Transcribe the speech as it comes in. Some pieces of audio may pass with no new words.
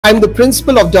I'm the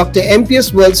principal of Dr.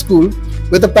 MPS World School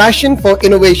with a passion for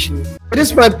innovation. It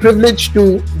is my privilege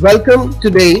to welcome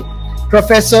today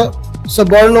Professor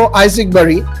Soborno Isaac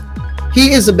Bari.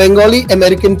 He is a Bengali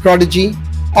American prodigy,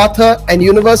 author and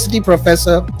university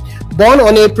professor, born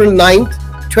on April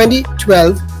 9th,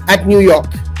 2012 at New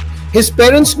York. His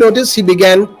parents noticed he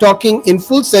began talking in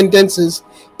full sentences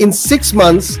in 6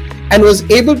 months and was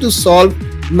able to solve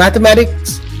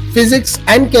mathematics, physics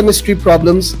and chemistry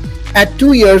problems at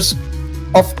 2 years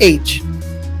of age.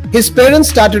 His parents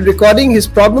started recording his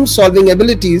problem-solving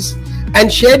abilities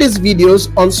and shared his videos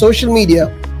on social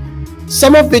media,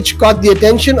 some of which caught the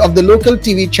attention of the local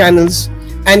TV channels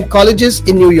and colleges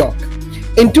in New York.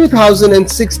 In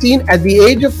 2016, at the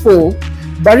age of 4,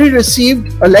 Bari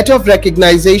received a letter of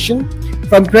recognition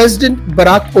from President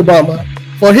Barack Obama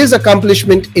for his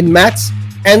accomplishment in maths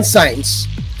and science.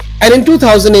 And in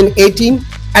 2018,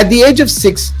 at the age of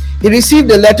 6, he received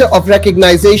a letter of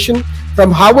recognition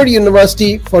from Harvard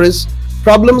University for his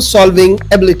problem-solving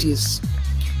abilities.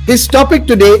 His topic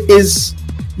today is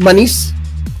monies.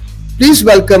 Please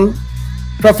welcome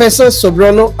Professor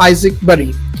Soborno Isaac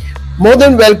Bari. More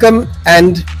than welcome,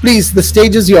 and please, the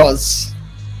stage is yours.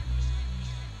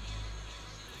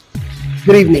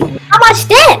 Good evening.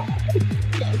 Namaste.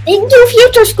 Thank you,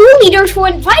 future school leaders, for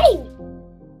inviting me.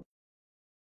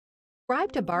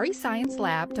 Subscribe to Bari Science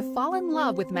Lab to fall in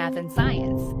love with math and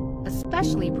science,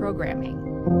 especially programming.